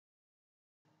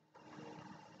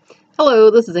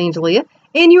Hello, this is Angelia,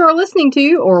 and you are listening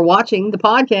to or watching the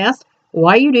podcast,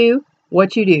 Why You Do,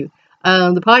 What You Do.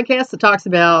 The podcast that talks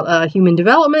about human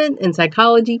development and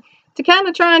psychology to kind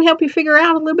of try and help you figure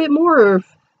out a little bit more of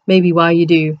maybe why you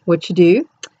do what you do.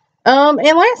 And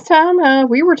last time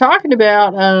we were talking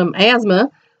about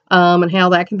asthma and how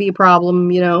that can be a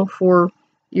problem, for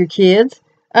your kids.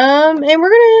 And we're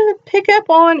going to pick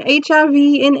up on HIV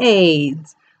and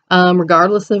AIDS,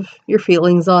 regardless of your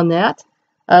feelings on that.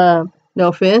 No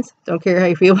offense, don't care how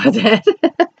you feel about that.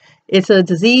 It's a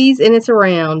disease and it's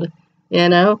around,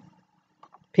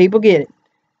 people get it.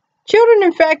 Children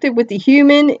infected with the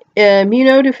human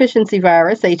immunodeficiency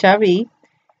virus, HIV,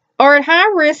 are at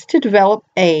high risk to develop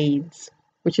AIDS,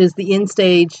 which is the end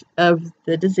stage of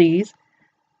the disease.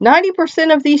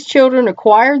 90% of these children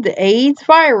acquired the AIDS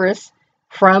virus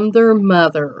from their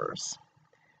mothers,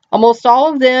 almost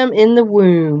all of them in the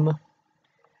womb.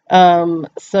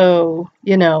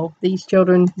 These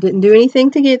children didn't do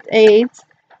anything to get AIDS.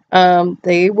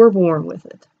 They were born with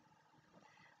it.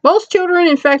 Most children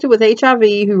infected with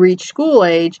HIV who reach school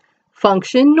age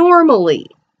function normally.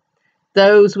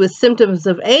 Those with symptoms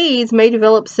of AIDS may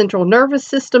develop central nervous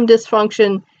system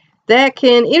dysfunction that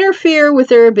can interfere with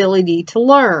their ability to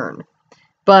learn.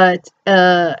 But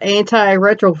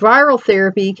antiretroviral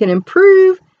therapy can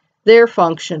improve their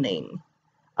functioning.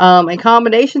 A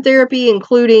combination therapy,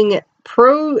 including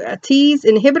protease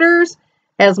inhibitors,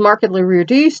 has markedly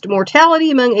reduced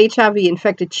mortality among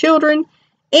HIV-infected children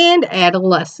and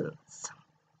adolescents.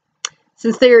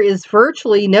 Since there is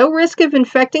virtually no risk of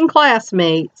infecting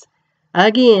classmates,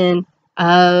 again,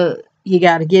 you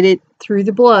got to get it through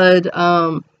the blood,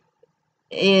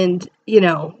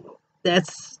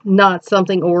 that's not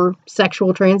something, or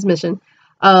sexual transmission,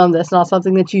 that's not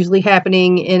something that's usually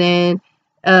happening in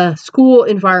a school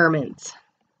environment.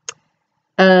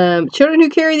 Children who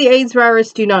carry the AIDS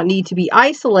virus do not need to be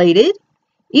isolated,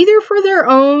 either for their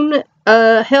own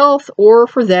health or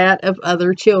for that of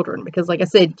other children. Because, like I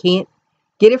said, you can't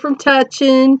get it from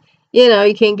touching.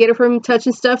 You can't get it from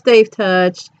touching stuff they've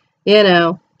touched.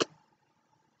 They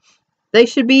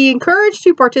should be encouraged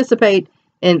to participate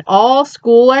in all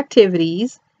school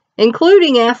activities,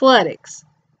 including athletics,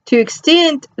 to the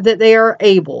extent that they are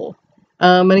able.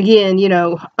 And again,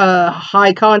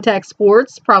 high contact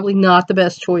sports, probably not the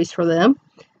best choice for them.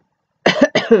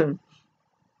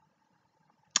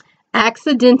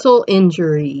 Accidental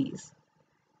injuries.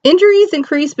 Injuries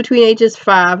increase between ages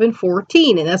 5 and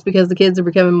 14, and that's because the kids are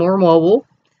becoming more mobile.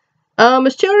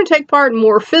 As children take part in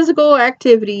more physical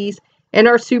activities and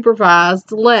are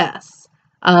supervised less.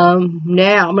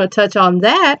 Now, I'm going to touch on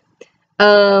that.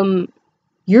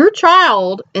 Your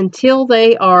child, until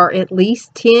they are at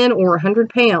least 10 or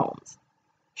 100 pounds,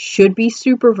 should be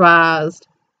supervised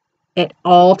at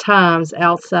all times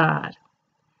outside.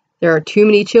 There are too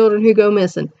many children who go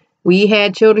missing. We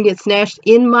had children get snatched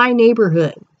in my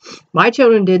neighborhood. My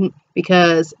children didn't,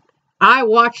 because I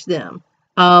watched them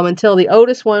until the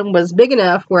oldest one was big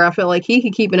enough where I felt like he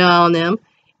could keep an eye on them.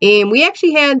 And we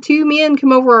actually had 2 men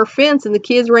come over our fence, and the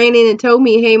kids ran in and told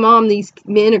me, "Hey, Mom, these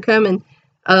men are coming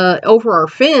over our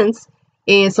fence."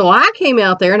 And so I came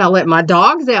out there and I let my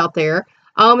dogs out there,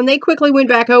 and they quickly went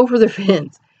back over the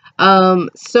fence.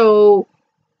 So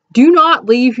do not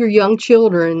leave your young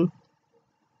children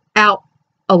out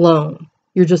alone.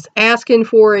 You're just asking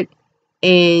for it,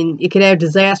 and it can have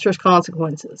disastrous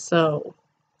consequences. So,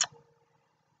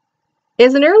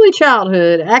 as an early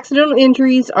childhood, accidental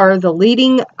injuries are the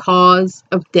leading cause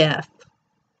of death,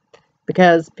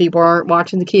 because people aren't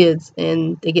watching the kids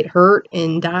and they get hurt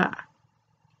and die.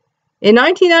 In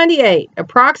 1998,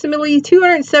 approximately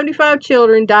 275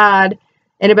 children died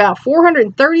and about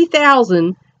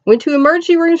 430,000 went to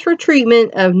emergency rooms for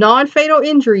treatment of non-fatal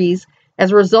injuries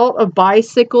as a result of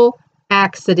bicycle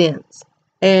accidents.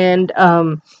 And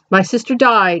my sister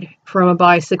died from a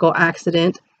bicycle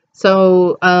accident.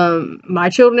 So my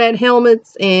children had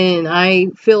helmets, and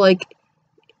I feel like,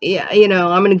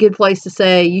 I'm in a good place to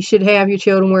say you should have your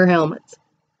children wear helmets.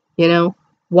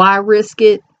 Why risk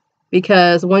it?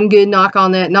 Because one good knock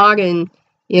on that noggin,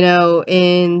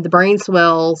 and the brain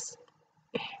swells,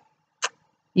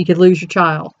 you could lose your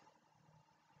child.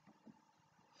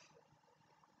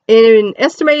 And an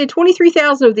estimated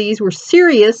 23,000 of these were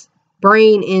serious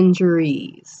brain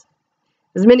injuries.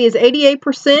 As many as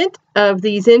 88% of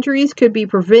these injuries could be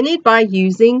prevented by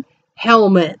using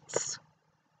helmets.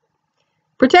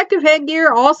 Protective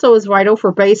headgear also is vital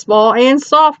for baseball and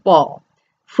softball,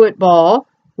 football,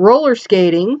 roller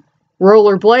skating,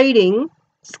 rollerblading,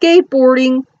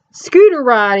 skateboarding, scooter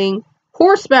riding,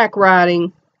 horseback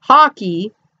riding,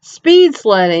 hockey, speed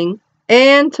sledding,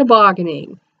 and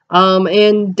tobogganing.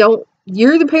 And don't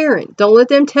You're the parent. Don't let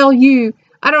them tell you,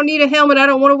 I don't need a helmet, I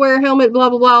don't want to wear a helmet, blah,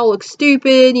 blah, blah, I'll look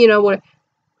stupid, you know, what.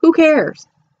 Who cares?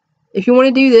 If you want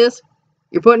to do this,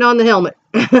 you're putting on the helmet.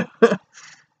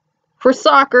 For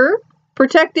soccer,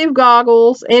 protective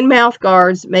goggles and mouth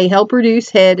guards may help reduce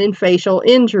head and facial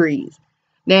injuries.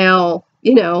 Now,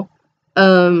 you know,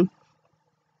 some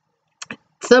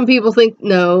people think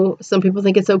no, some people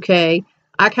think it's okay.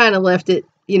 I kind of left it,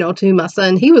 you know, to my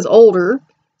son. He was older,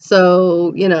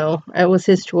 so, you know, that was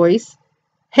his choice.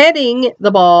 Heading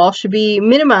the ball should be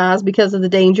minimized because of the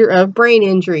danger of brain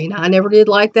injury. Now, I never did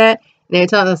like that. And every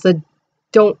time I said,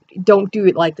 don't do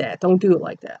it like that. Don't do it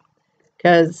like that.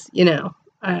 Because, you know,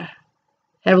 I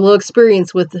have a little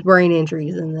experience with the brain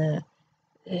injuries and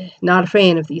not a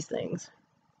fan of these things.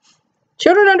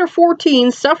 Children under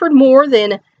 14 suffered more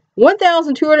than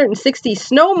 1,260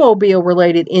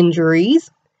 snowmobile-related injuries,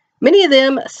 many of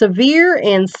them severe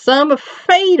and some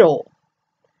fatal.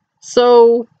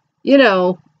 So, you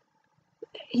know,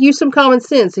 use some common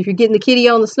sense. If you're getting the kiddie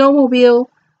on the snowmobile,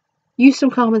 use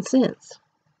some common sense.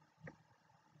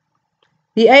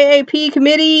 The AAP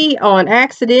Committee on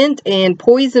Accident and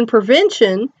Poison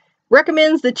Prevention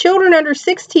recommends that children under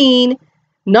 16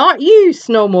 not use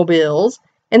snowmobiles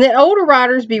and that older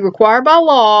riders be required by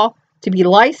law to be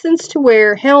licensed to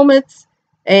wear helmets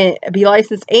and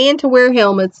to wear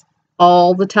helmets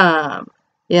all the time.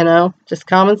 You know, just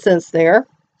common sense there.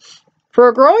 For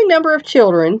a growing number of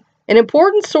children, an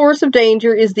important source of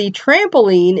danger is the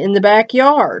trampoline in the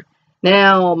backyard.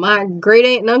 Now, my great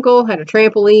aunt and uncle had a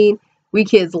trampoline. We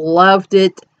kids loved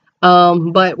it.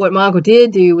 But what my uncle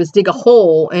did do was dig a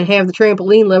hole and have the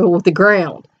trampoline level with the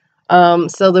ground.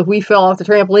 So that if we fell off the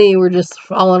trampoline, we're just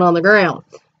falling on the ground.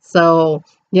 So,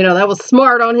 you know, that was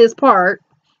smart on his part.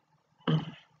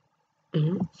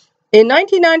 In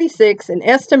 1996, an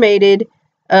estimated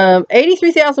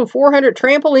 83,400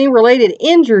 trampoline-related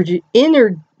injuries,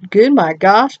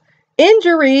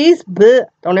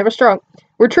 don't have a stroke,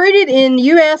 were treated in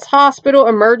U.S. hospital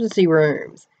emergency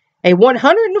rooms, a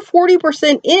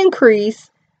 140% increase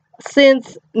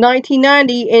since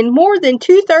 1990, and more than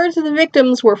 2/3 of the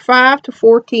victims were 5 to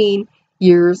 14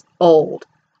 years old.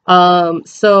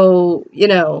 So, you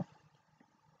know,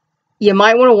 you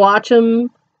might want to watch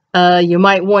them. You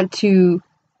might want to,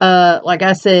 like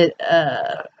I said,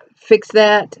 fix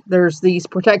that. There's these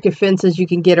protective fences you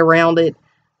can get around it,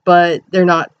 but they're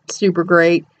not super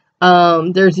great.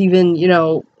 There's even, you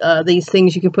know, these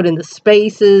things you can put in the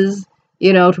spaces,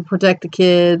 you know, to protect the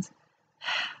kids.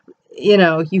 You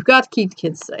know, you've got to keep the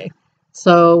kids safe.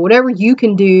 So whatever you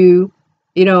can do,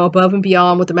 you know, above and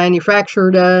beyond what the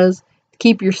manufacturer does to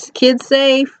keep your kids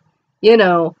safe, you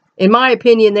know, in my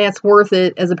opinion, that's worth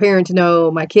it as a parent to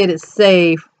know my kid is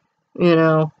safe, you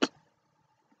know.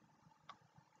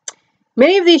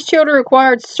 Many of these children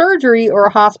required surgery or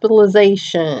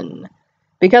hospitalization.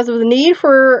 Because of the need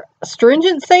for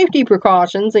stringent safety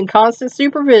precautions and constant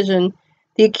supervision,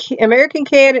 the American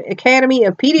Academy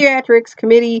of Pediatrics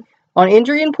Committee on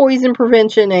Injury and Poison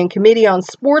Prevention and Committee on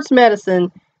Sports Medicine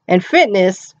and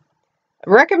Fitness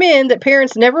recommend that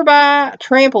parents never buy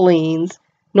trampolines,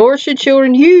 nor should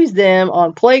children use them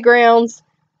on playgrounds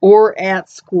or at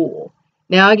school.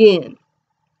 Now again,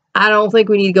 I don't think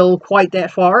we need to go quite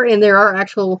that far, and there are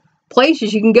actual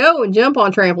places you can go and jump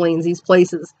on trampolines, these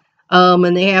places.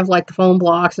 And they have like the foam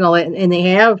blocks and all that, and they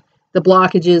have the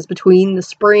blockages between the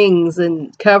springs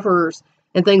and covers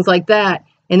and things like that.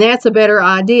 And that's a better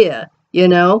idea, you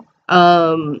know.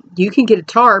 You can get a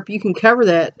tarp, you can cover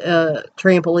that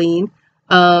trampoline,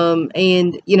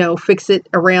 and, you know, fix it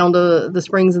around the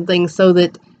springs and things so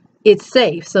that it's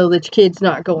safe, so that your kid's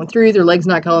not going through, their legs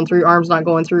not going through, arms not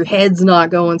going through, head's not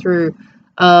going through.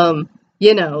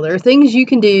 You know, there are things you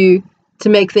can do to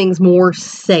make things more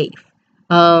safe.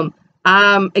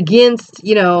 I'm against,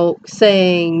 you know,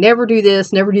 saying never do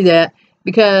this, never do that,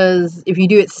 because if you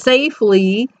do it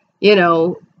safely, you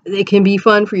know, it can be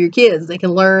fun for your kids. They can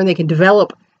learn, they can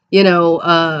develop, you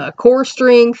know, core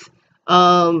strength.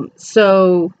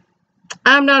 So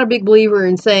I'm not a big believer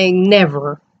in saying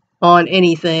never on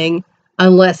anything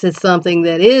unless it's something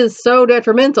that is so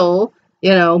detrimental,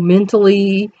 you know,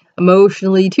 mentally,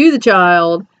 emotionally to the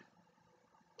child,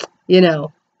 you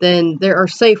know, then there are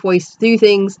safe ways to do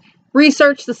things.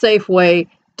 Research the safe way,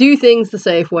 do things the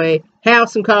safe way, have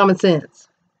some common sense.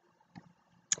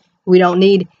 We don't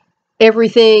need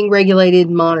everything regulated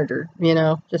and monitored, you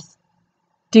know, just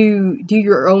do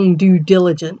your own due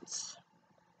diligence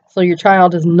so your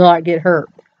child does not get hurt.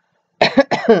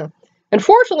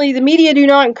 Unfortunately, the media do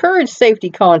not encourage safety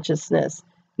consciousness.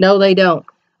 No, they don't.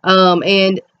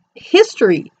 And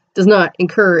history does not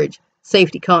encourage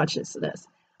safety consciousness.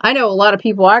 I know a lot of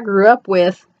people I grew up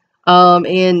with,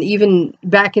 and even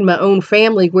back in my own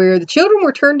family, where the children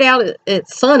were turned out at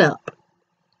sunup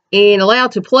and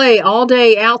allowed to play all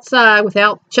day outside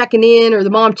without checking in or the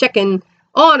mom checking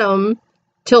on them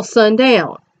till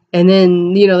sundown. And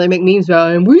then, they make memes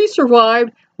about it, and we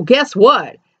survived. Well, guess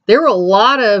what? There were a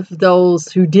lot of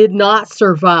those who did not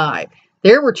survive.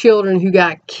 There were children who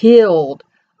got killed.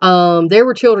 There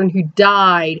were children who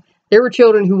died. There were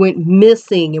children who went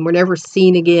missing and were never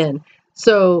seen again.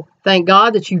 So thank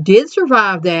God that you did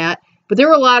survive that. But there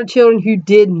were a lot of children who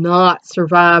did not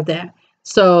survive that.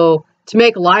 So to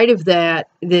make light of that,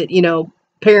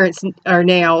 parents are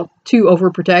now too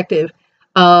overprotective,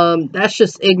 that's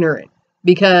just ignorant,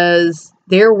 because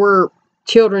there were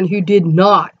children who did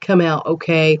not come out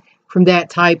okay from that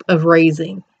type of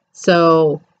raising.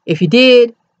 So if you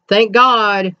did, thank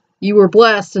God you were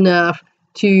blessed enough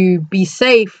to be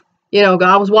safe.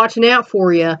 God was watching out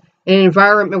for you in an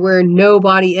environment where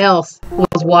nobody else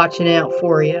was watching out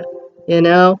for you.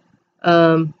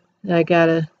 I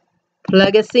gotta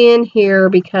plug us in here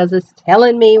because it's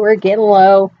telling me we're getting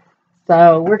low.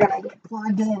 So we're gonna get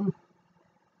plugged in.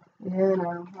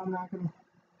 I'm not gonna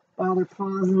bother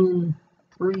pausing and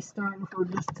restarting for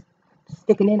just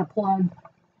sticking in a plug.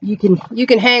 You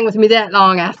can hang with me that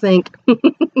long, I think.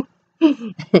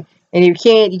 And if you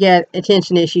can't, you got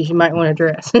attention issues you might want to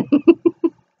address.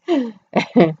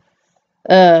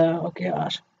 Oh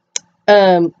gosh.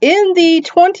 In the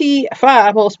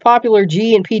 25 most popular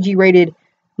G and PG rated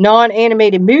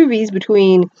non-animated movies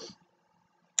between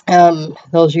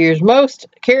those years, most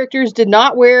characters did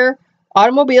not wear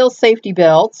automobile safety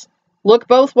belts, look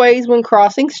both ways when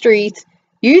crossing streets,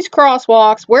 use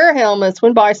crosswalks, wear helmets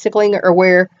when bicycling, or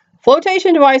wear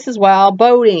flotation devices while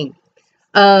boating.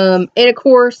 And of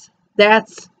course,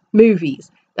 that's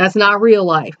movies. That's not real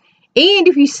life. And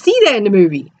if you see that in the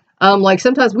movie, like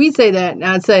sometimes we'd say that, and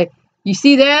I'd say, you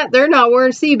see that? They're not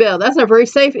wearing a seatbelt. That's not very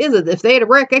safe, is it? If they had a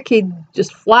wreck, that could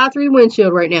just fly through the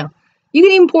windshield right now. You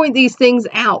can even point these things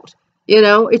out.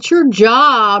 It's your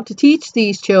job to teach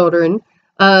these children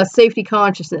safety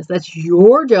consciousness. That's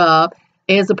your job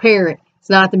as a parent. It's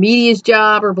not the media's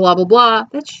job or blah, blah, blah.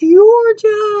 That's your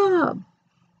job.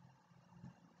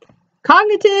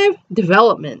 Cognitive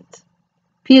development.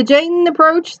 Piagetian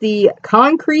approach, the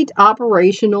concrete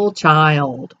operational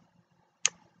child.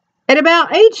 At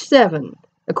about age 7,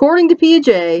 according to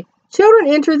Piaget,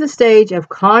 children enter the stage of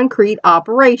concrete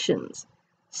operations.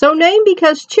 So named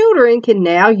because children can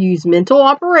now use mental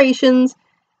operations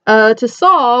to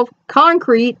solve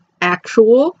concrete,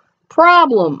 actual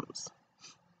problems.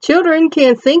 Children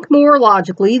can think more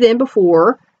logically than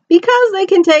before because they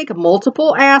can take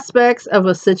multiple aspects of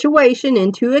a situation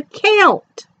into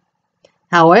account.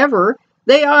 However,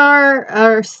 they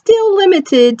are still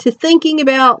limited to thinking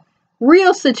about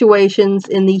real situations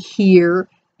in the here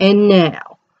and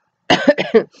now.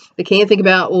 They can't think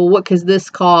about, well, what could this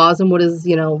cause, and what is,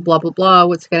 blah, blah, blah,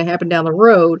 what's going to happen down the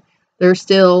road. They're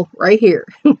still right here.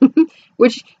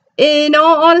 Which, in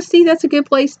all honesty, that's a good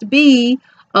place to be,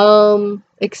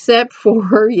 except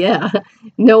for,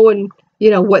 knowing,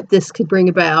 what this could bring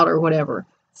about or whatever.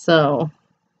 So,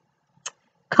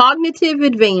 cognitive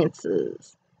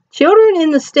advances. Children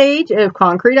in the stage of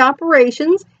concrete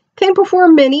operations can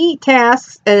perform many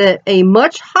tasks at a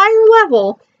much higher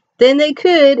level than they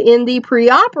could in the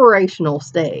pre-operational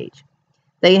stage.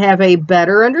 They have a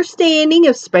better understanding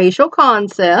of spatial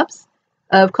concepts,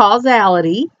 of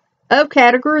causality, of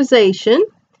categorization,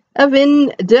 of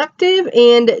inductive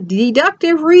and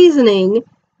deductive reasoning,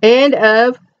 and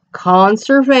of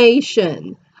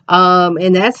conservation.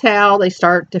 And that's how they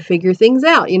start to figure things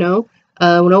out,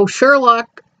 when old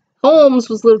Sherlock Holmes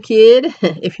was a little kid,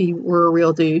 if he were a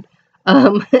real dude,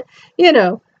 then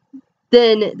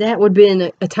that would have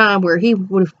been a time where he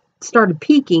would have started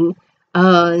peeking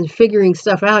and figuring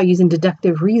stuff out using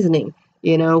deductive reasoning,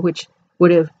 which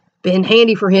would have been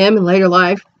handy for him in later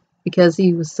life because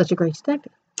he was such a great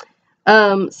detective.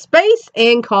 Space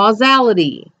and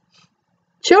causality.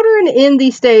 Children in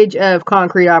the stage of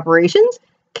concrete operations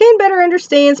can better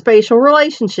understand spatial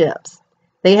relationships.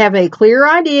 They have a clear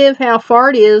idea of how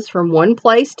far it is from one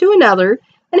place to another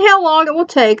and how long it will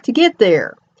take to get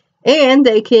there. And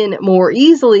they can more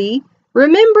easily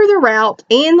remember the route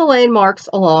and the landmarks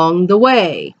along the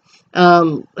way.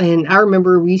 And I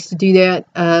remember we used to do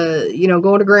that,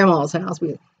 going to Grandma's house.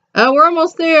 We're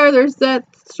almost there. There's that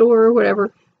store or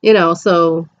whatever.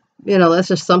 So, that's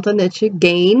just something that you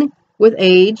gain with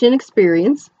age and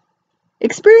experience.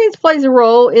 Experience plays a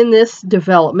role in this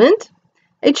development.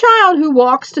 A child who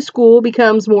walks to school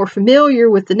becomes more familiar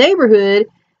with the neighborhood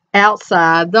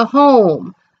outside the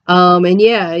home. And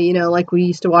yeah, like we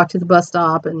used to walk to the bus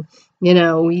stop and,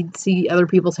 we'd see other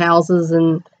people's houses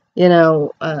and,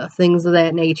 things of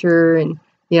that nature. And,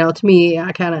 to me,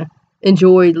 I kind of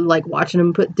enjoyed like watching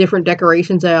them put different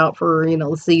decorations out for,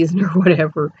 the season or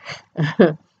whatever.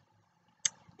 The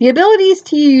abilities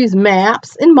to use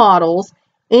maps and models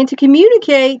and to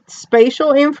communicate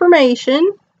spatial information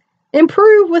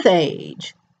improve with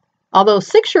age. Although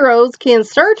 6-year-olds can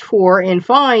search for and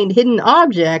find hidden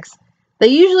objects, they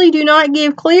usually do not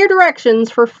give clear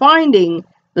directions for finding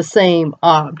the same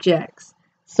objects.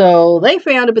 So they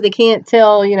found it, but they can't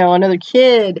tell, another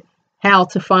kid how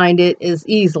to find it as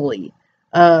easily.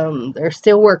 They're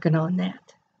still working on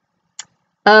that.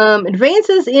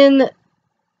 Advances in,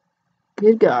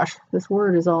 good gosh, this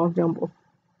word is all jumbled.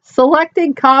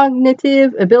 Selected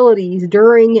cognitive abilities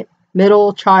during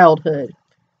middle childhood.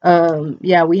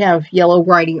 Yeah, we have yellow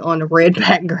writing on a red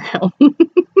background.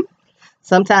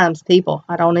 Sometimes people,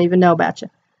 I don't even know about you.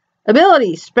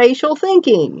 Abilities, spatial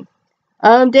thinking.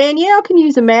 Danielle can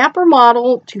use a map or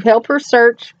model to help her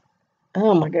search,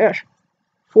 oh my gosh,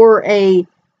 for a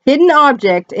hidden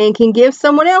object and can give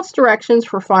someone else directions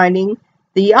for finding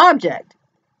the object.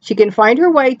 She can find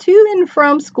her way to and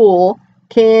from school,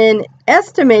 can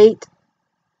estimate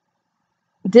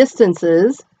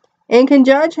distances, and can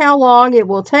judge how long it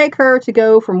will take her to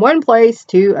go from one place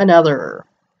to another.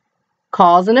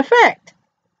 Cause and effect.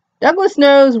 Douglas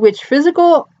knows which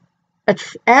physical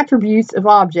attributes of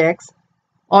objects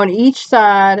on each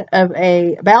side of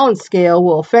a balance scale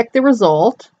will affect the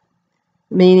result,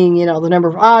 meaning, the number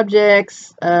of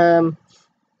objects,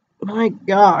 my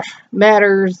gosh,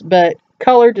 matters, but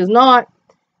color does not.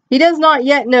 He does not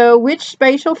yet know which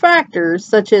spatial factors,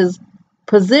 such as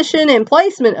position and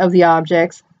placement of the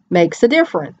objects, makes a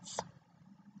difference.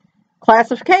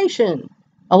 Classification.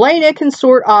 Elena can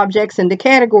sort objects into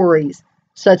categories,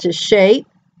 such as shape,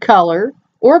 color,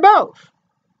 or both.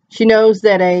 She knows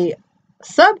that a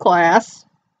subclass,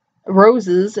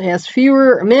 roses, has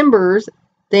fewer members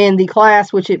than the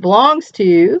class which it belongs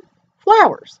to,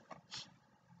 flowers.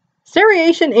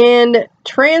 Seriation and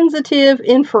Transitive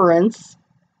Inference.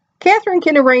 Catherine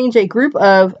can arrange a group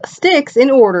of sticks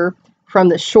in order from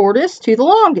the shortest to the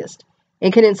longest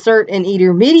and can insert an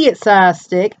intermediate-sized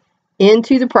stick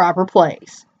into the proper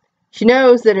place. She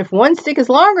knows that if one stick is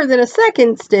longer than a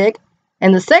second stick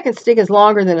and the second stick is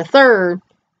longer than a third,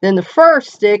 then the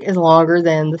first stick is longer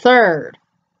than the third.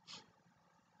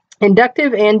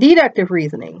 Inductive and deductive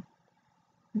reasoning.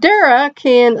 Dara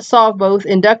can solve both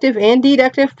inductive and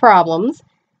deductive problems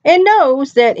and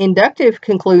knows that inductive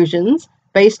conclusions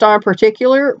based on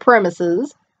particular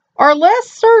premises are less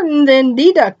certain than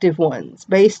deductive ones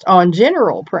based on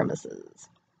general premises.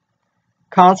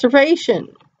 Conservation.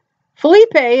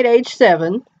 Felipe, at age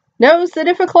 7, knows that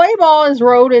if a clay ball is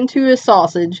rolled into a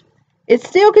sausage, it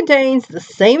still contains the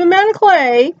same amount of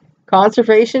clay,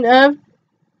 conservation of,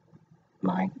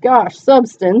 my gosh,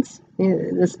 substance.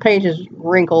 This page is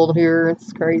wrinkled here,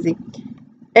 it's crazy.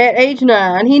 At age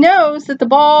 9, he knows that the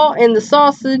ball and the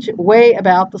sausage weigh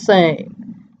about the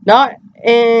same. Not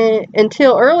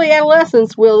until early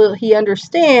adolescence will he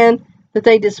understand that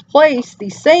they displace the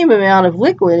same amount of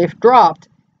liquid if dropped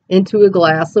into a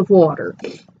glass of water.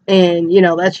 And,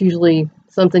 that's usually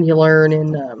something you learn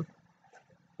in,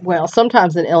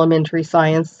 sometimes in elementary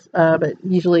science, but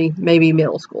usually maybe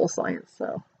middle school science.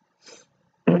 So,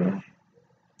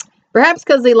 perhaps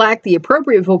because they lack the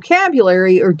appropriate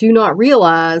vocabulary or do not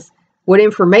realize what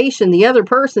information the other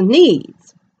person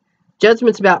needs.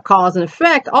 Judgments about cause and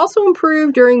effect also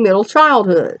improve during middle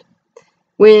childhood.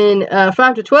 When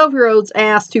 5 to 12-year-olds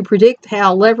asked to predict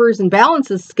how levers and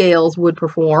balances scales would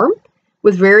perform,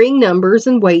 with varying numbers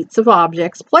and weights of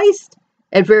objects placed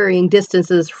at varying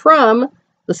distances from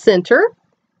the center,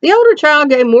 the older child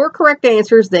gave more correct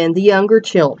answers than the younger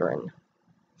children.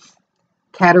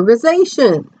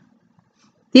 Categorization.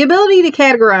 The ability to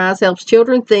categorize helps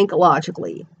children think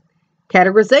logically.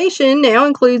 Categorization now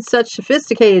includes such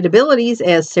sophisticated abilities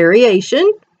as seriation,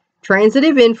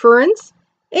 transitive inference,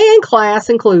 and class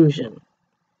inclusion.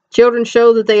 Children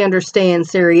show that they understand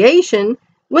seriation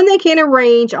when they can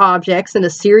arrange objects in a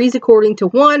series according to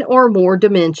one or more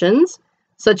dimensions,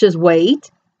 such as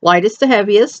weight, lightest to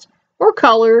heaviest, or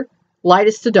color,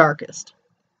 lightest to darkest.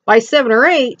 By 7 or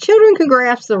 8, children can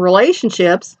grasp the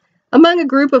relationships among a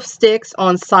group of sticks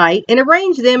on sight and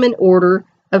arrange them in order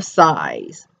of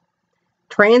size.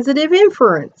 Transitive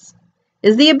inference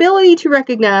is the ability to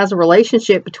recognize a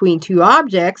relationship between two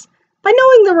objects by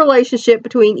knowing the relationship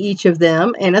between each of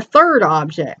them and a third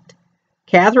object.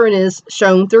 Catherine is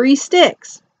shown 3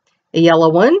 sticks, a yellow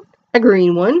one, a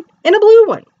green one, and a blue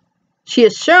one. She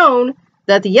is shown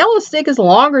that the yellow stick is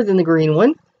longer than the green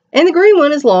one, and the green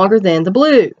one is longer than the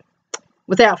blue.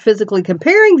 Without physically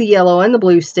comparing the yellow and the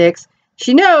blue sticks,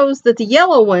 she knows that the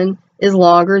yellow one is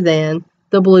longer than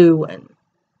the blue one.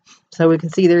 So we can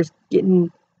see there's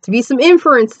getting to be some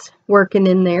inference working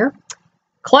in there.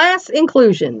 Class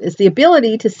inclusion is the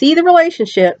ability to see the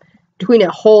relationship between a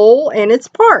whole and its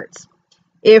parts.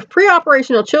 If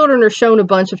pre-operational children are shown a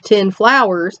bunch of 10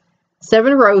 flowers,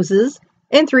 7 roses,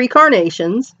 and 3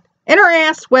 carnations, and are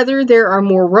asked whether there are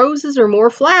more roses or more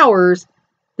flowers,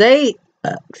 they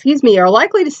are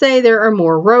likely to say there are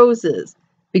more roses,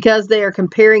 because they are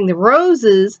comparing the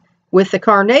roses with the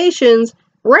carnations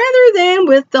rather than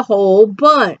with the whole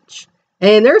bunch.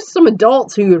 And there's some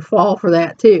adults who would fall for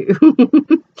that too.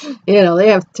 They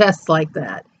have tests like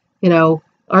that.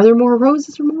 Are there more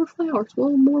roses or more flowers? Well,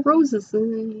 more roses.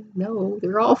 No,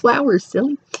 they're all flowers,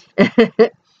 silly.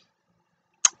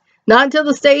 Not until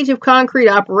the stage of concrete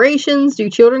operations do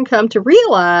children come to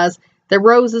realize that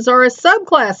roses are a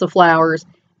subclass of flowers,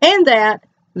 and that,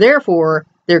 therefore,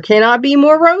 there cannot be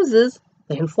more roses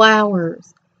than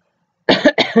flowers.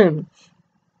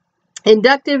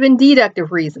 Inductive and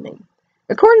deductive reasoning.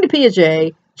 According to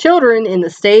Piaget, children in the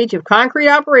stage of concrete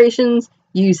operations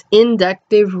use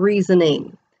inductive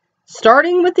reasoning,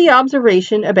 starting with the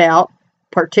observation about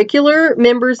particular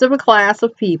members of a class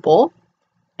of people,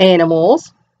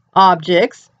 animals,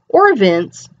 objects, or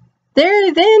events.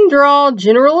 They then draw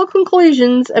general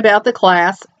conclusions about the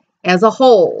class as a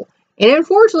whole. And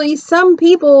unfortunately, some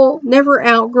people never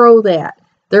outgrow that.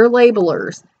 They're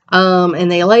labelers.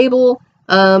 And they label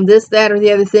this, that, or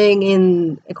the other thing,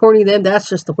 and according to them, that's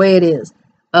just the way it is.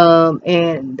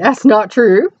 And that's not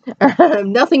true.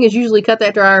 Nothing is usually cut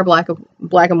that dry or black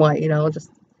and white, it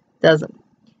just doesn't.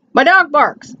 My dog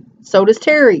barks. So does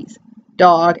Terry's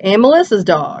dog and Melissa's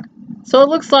dog. So it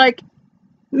looks like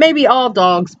maybe all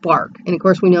dogs bark. And of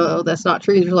course we know that's not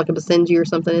true. There's like a Basenji or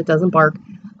something that doesn't bark.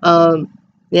 But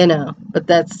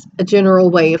that's a general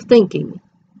way of thinking.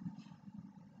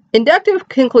 Inductive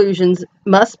conclusions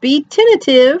must be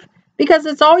tentative because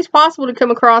it's always possible to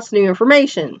come across new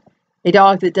information. A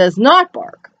dog that does not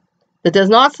bark, that does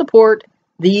not support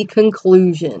the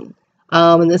conclusion.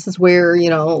 And this is where,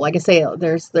 like I say,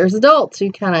 there's adults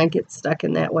who kind of get stuck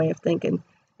in that way of thinking,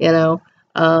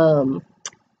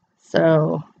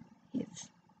 So it's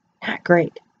not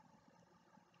great.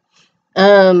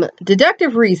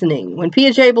 Deductive reasoning, when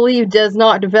Piaget believed does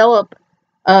not develop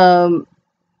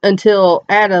until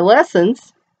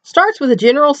adolescence, starts with a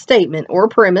general statement or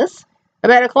premise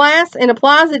about a class and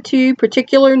applies it to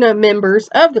particular members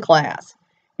of the class.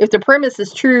 If the premise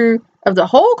is true of the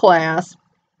whole class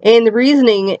and the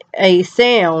reasoning a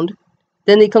sound,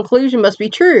 then the conclusion must be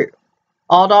true.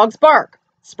 All dogs bark.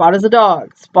 Spot is a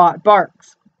dog. Spot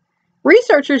barks.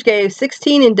 Researchers gave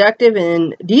 16 inductive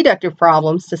and deductive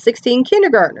problems to 16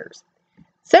 kindergartners,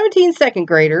 17 second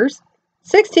graders,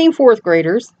 16 fourth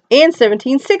graders, and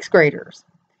 17 sixth graders.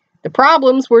 The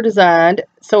problems were designed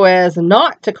so as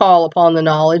not to call upon the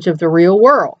knowledge of the real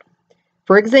world.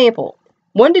 For example,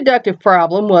 one deductive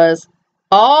problem was,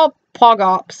 all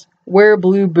pogops wear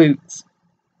blue boots.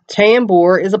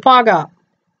 Tambor is a pogop.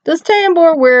 Does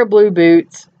Tambor wear blue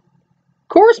boots?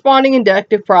 Corresponding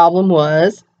inductive problem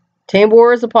was,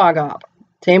 Tambor is a pogop.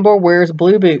 Tambor wears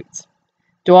blue boots.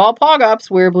 Do all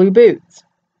pogops wear blue boots?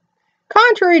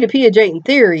 Contrary to Piagetian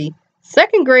theory,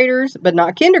 second graders, but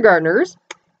not kindergartners,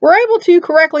 were able to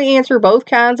correctly answer both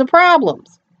kinds of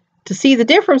problems, to see the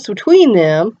difference between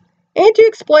them, and to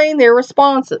explain their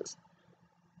responses.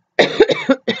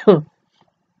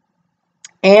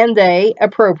 And they,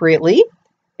 appropriately,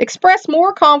 express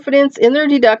more confidence in their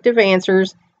deductive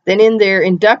answers than in their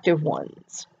inductive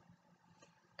ones.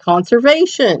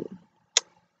 Conservation.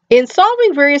 In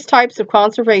solving various types of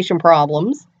conservation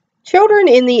problems, children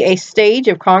in the stage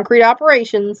of concrete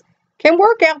operations can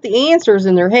work out the answers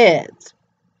in their heads.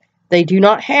 They do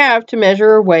not have to measure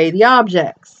or weigh the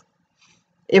objects.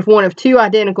 If one of 2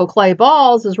 identical clay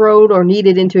balls is rolled or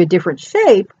kneaded into a different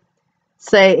shape,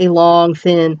 say a long,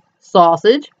 thin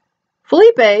sausage,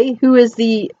 Felipe, who is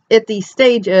at the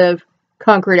stage of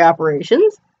concrete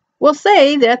operations, will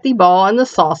say that the ball and the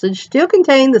sausage still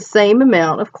contain the same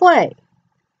amount of clay.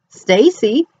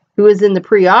 Stacy, who is in the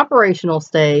pre-operational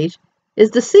stage, is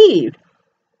deceived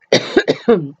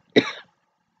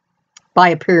by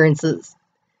appearances.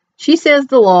 She says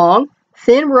the long,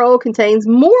 thin roll contains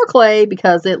more clay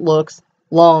because it looks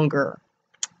longer.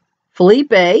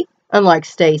 Felipe, unlike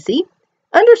Stacy,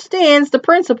 understands the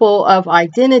principle of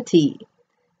identity.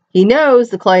 He knows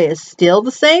the clay is still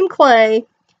the same clay,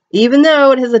 even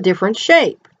though it has a different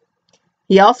shape.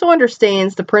 He also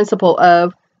understands the principle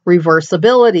of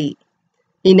reversibility.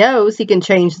 He knows he can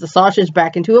change the sausage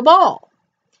back into a ball.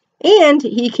 And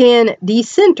he can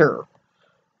decenter.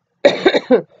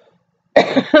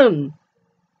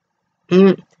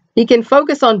 He can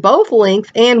focus on both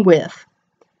length and width.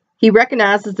 He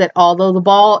recognizes that although the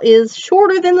ball is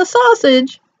shorter than the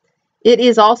sausage, it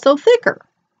is also thicker.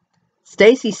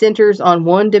 Stacy centers on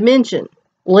one dimension,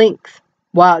 length,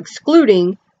 while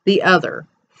excluding the other,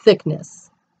 thickness.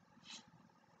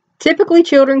 Typically,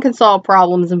 children can solve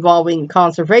problems involving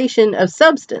conservation of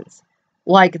substance,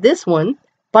 like this one,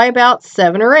 by about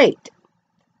 7 or 8.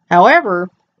 However,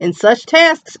 in such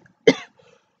tasks,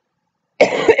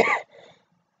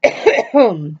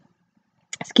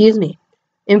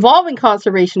 involving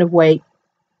conservation of weight,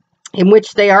 in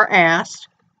which they are asked,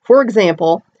 for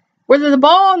example, whether the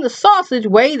ball and the sausage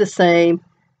weigh the same,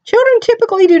 children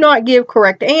typically do not give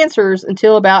correct answers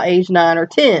until about age 9 or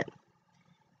 10.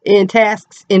 In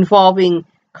tasks involving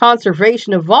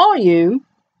conservation of volume,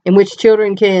 in which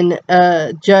children can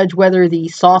judge whether the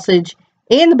sausage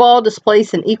and the ball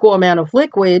displace an equal amount of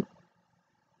liquid,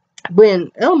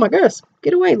 when, oh my goodness,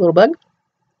 get away, little bug.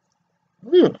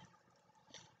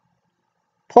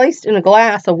 Placed in a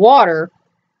glass of water,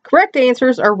 correct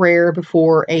answers are rare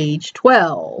before age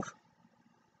 12.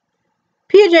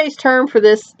 Piaget's term for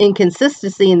this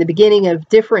inconsistency in the beginning of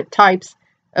different types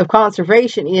of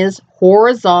conservation is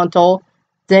horizontal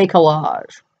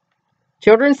decalage.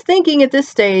 Children's thinking at this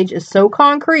stage is so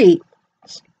concrete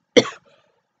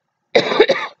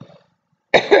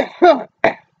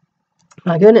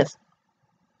my goodness.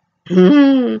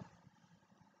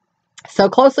 So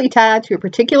closely tied to a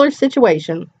particular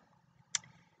situation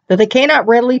that they cannot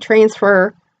readily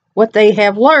transfer what they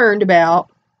have learned about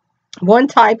one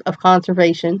type of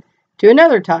conservation to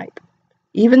another type,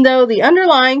 even though the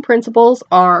underlying principles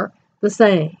are the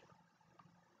same.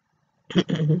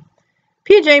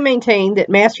 Piaget maintained that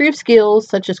mastery of skills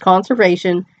such as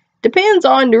conservation depends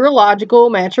on neurological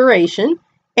maturation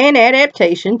and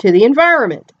adaptation to the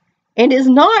environment, and is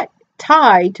not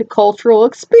tied to cultural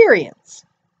experience.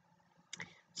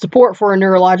 Support for a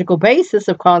neurological basis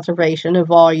of conservation of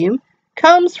volume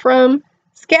comes from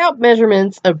scalp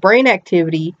measurements of brain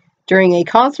activity during a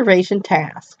conservation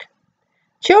task.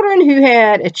 Children who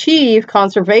had achieved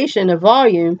conservation of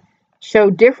volume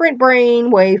showed different brain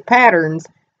wave patterns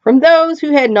from those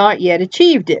who had not yet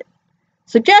achieved it,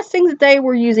 suggesting that they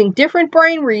were using different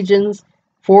brain regions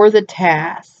for the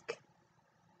task.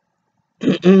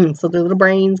 So the little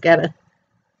brain's got to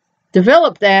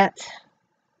develop that.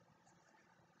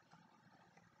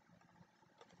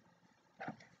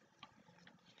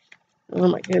 Oh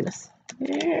my goodness.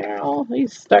 Yeah,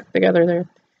 he's stuck together there.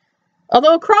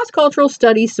 Although cross-cultural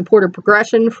studies support a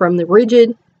progression from the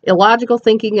rigid, illogical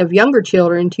thinking of younger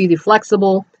children to the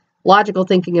flexible, logical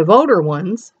thinking of older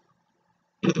ones,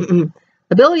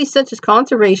 abilities such as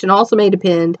conservation also may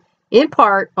depend, in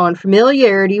part, on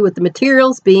familiarity with the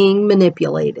materials being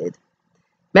manipulated.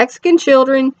 Mexican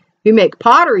children who make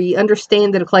pottery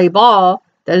understand that a clay ball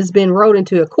that has been rolled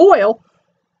into a coil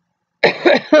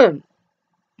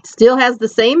still has the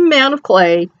same amount of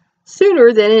clay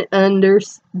sooner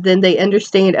than they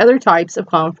understand other types of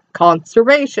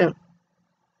conservation.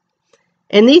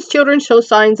 And these children show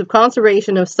signs of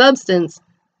conservation of substance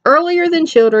earlier than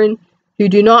children who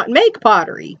do not make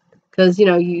pottery. Because, you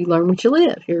learn what you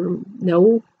live. You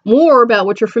know more about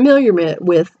what you're familiar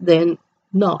with than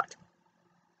not.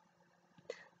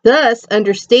 Thus,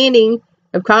 understanding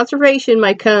of conservation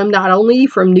may come not only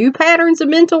from new patterns of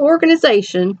mental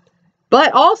organization,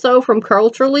 but also from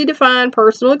culturally defined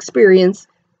personal experience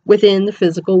within the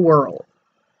physical world.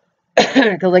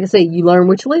 Because, like I say, you learn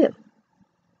what you live.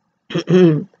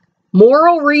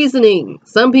 Moral reasoning.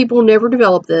 Some people never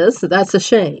develop this, so that's a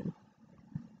shame.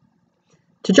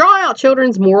 To draw out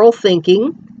children's moral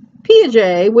thinking,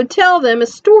 Piaget would tell them a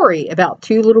story about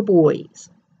 2 little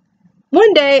boys.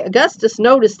 One day, Augustus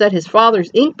noticed that his father's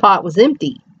ink pot was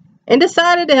empty and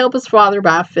decided to help his father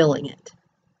by filling it.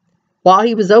 While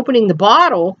he was opening the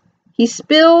bottle, he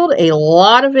spilled a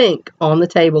lot of ink on the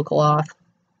tablecloth.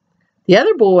 The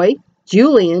other boy,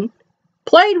 Julian,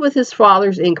 played with his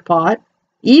father's ink pot,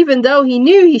 even though he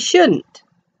knew he shouldn't,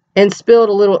 and spilled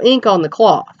a little ink on the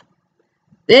cloth.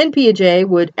 Then Piaget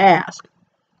would ask,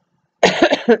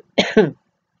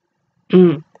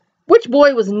 which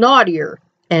boy was naughtier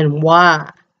and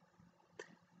why?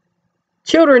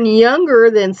 Children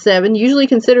younger than 7 usually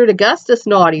considered Augustus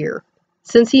naughtier,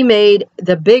 since he made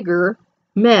the bigger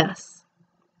mess.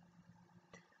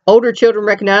 Older children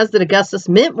recognized that Augustus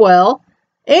meant well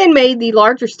and made the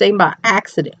larger stain by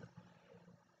accident.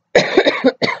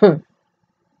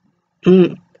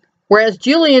 Whereas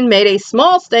Julian made a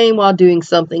small stain while doing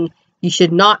something you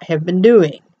should not have been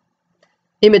doing.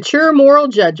 Immature moral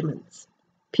judgments.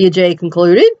 Piaget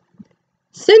concluded,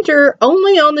 center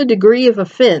only on the degree of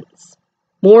offense.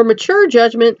 More mature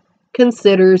judgment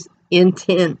considers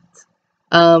intent.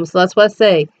 So that's why I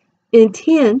say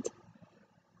intent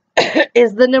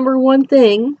is the number one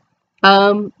thing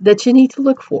that you need to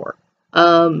look for.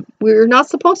 We're not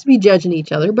supposed to be judging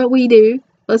each other, but we do.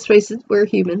 Let's face it, we're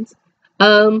humans.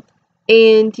 And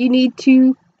you need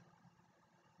to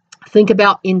think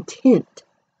about intent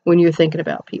when you're thinking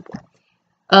about people.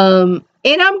 And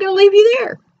I'm going to leave you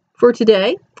there for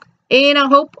today. And I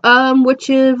hope what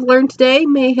you've learned today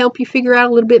may help you figure out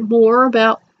a little bit more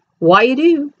about why you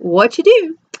do what you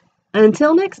do.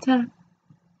 Until next time.